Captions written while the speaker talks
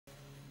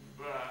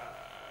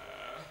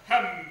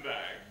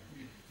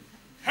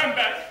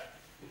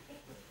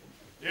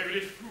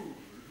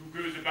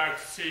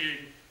saying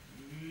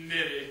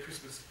Merry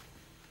Christmas.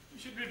 He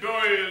should be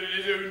boiled in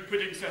his own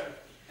pudding cellar,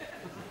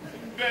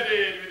 and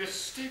buried with a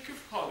stake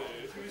of holly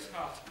through his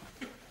heart.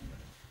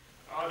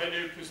 Are there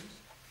no prisons?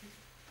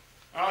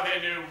 Are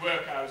there no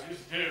workhouses?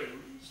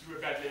 Those who are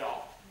badly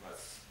off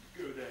must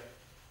go there.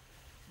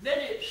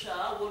 Many,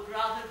 sir, would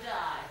rather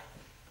die.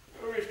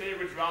 Oh, if they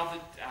would rather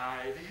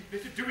die, they had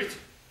better do it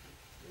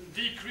and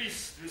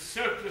decrease the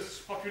surplus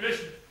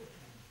population.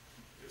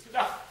 It's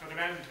enough for a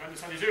man to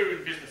understand his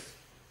own business,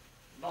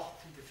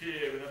 not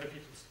interfere with other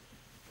people's.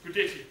 Good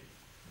day to you.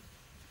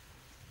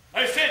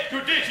 I said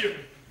good day to you.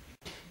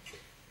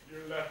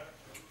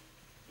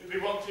 You'll be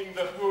wanting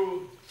the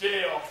whole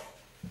day off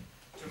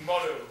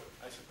tomorrow,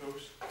 I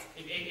suppose.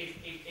 If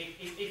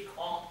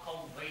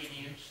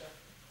convenient, sir.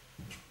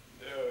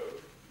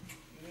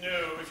 No,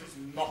 it is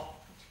not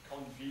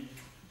convenient.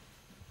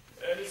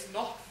 And it's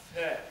not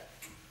fair.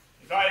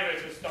 If I were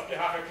to stop you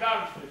half a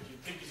crown for it,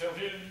 you'd think yourself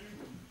ill-used.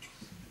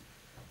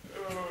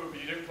 Oh, but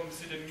you don't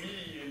consider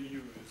me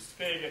ill-used,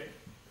 paying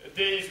a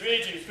day's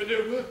wages for no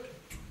work.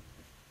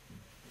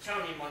 It's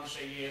only once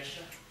a year,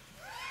 sir.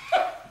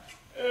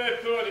 A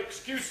poor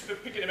excuse for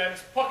picking a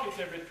man's pocket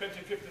every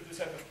 25th of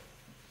December.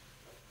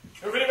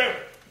 Oh, very well,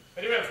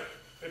 very well.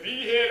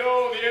 Be here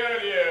all the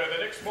earlier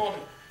the next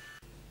morning.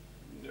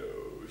 No,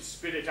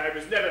 Spirit, I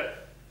was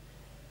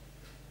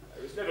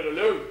never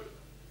alone.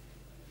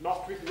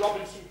 Not with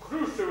Robinson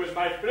Crusoe as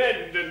my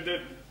friend,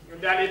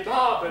 and Ali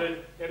Baba,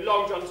 and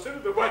Long John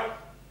Silver.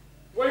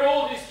 Why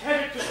all these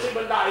characters came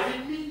alive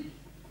in me?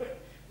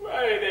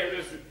 Why, they're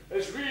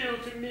as real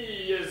to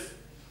me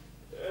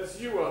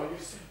as you are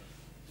yourself.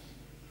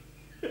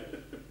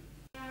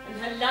 And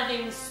her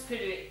loving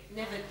spirit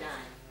never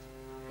died.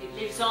 It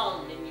lives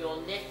on in your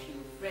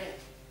nephew, Fred.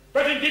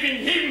 But in giving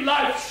him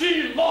life,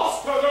 she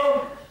lost her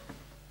own.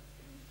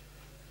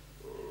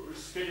 Oh,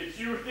 Spirit,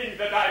 you think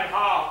that I'm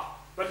hard,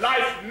 but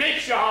life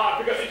makes you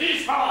hard because it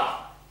is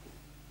hard.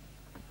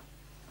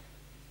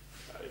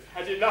 I've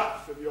had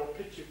enough of your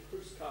picture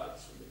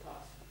postcards from the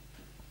past.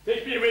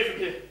 Take me away from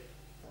here.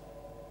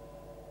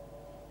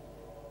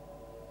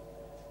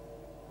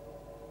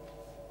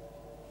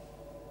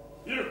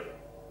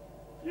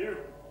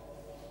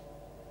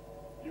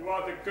 You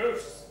are the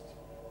ghost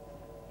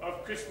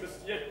of Christmas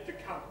yet to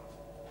come.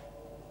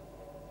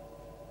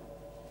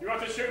 You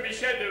want to show me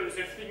shadows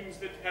of things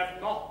that have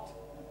not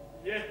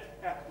yet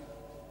happened,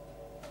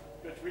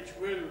 but which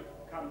will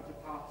come to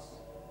pass.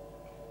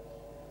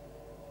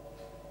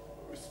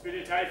 Oh,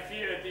 Spirit, I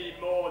fear thee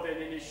more than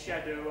any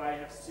shadow I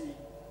have seen.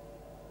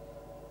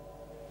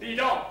 Lead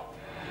on.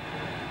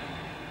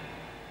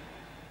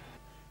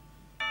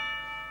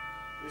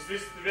 Is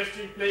this the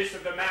resting place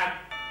of the man,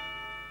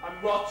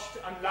 unwatched,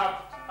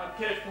 unloved,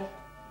 uncared for?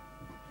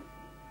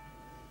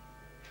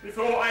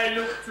 Before I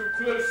look too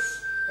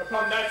close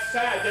upon that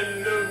sad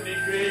and lonely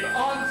grave,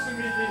 answer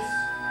me this.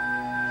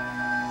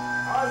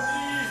 Are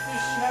these the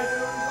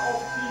shadows of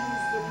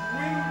things that will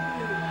be,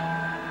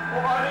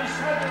 or are they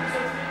shadows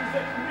of things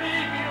that may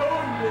be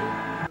only?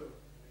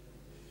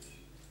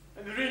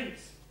 And the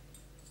rings,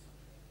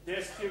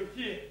 they're still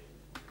here.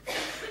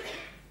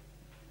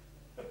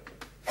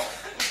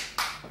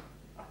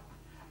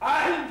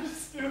 I'm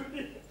still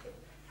here.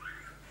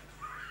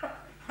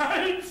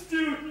 I'm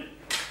still here.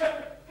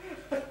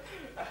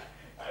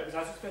 I was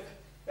suspect.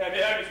 I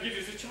was given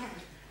as a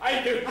child.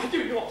 I don't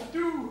know what to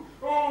do.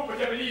 Oh, but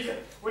Ebenezer,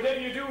 whatever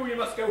you do, you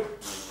must go.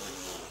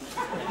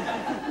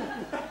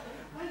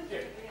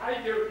 I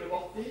don't know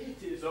what day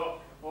it is or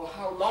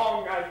how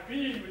long I've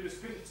been with the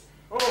spirits.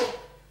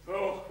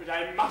 Oh, but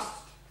I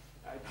must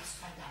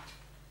find out.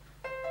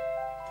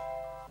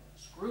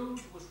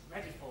 Scrooge was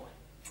ready for him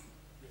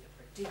with a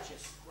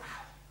prodigious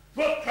growl.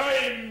 What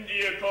time do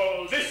you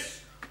call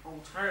this? I'm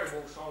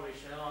terrible sorry,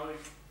 sir. I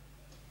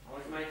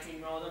was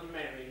making rather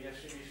merry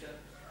yesterday, sir.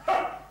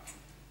 Ha!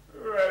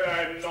 Well,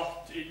 I'm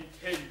not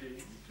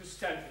intending to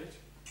stand for it.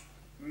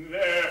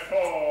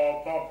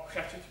 Therefore, Bob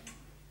Cratchit,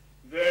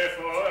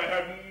 therefore I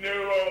have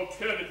no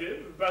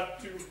alternative but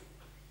to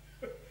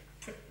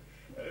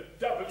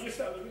double your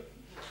salary.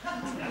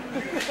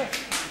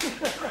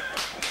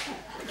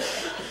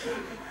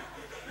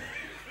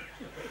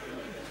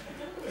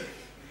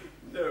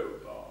 No,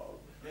 Bob.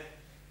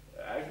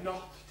 I've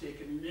not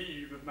taken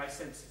leave of my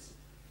senses.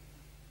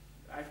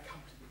 I've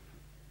come to you.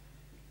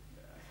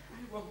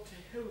 I want to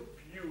help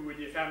you and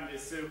your family,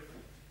 so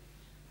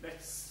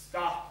let's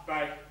start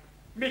by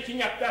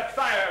making up that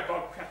fire,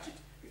 Bob Cratchit,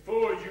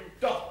 before you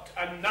dot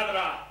another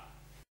I.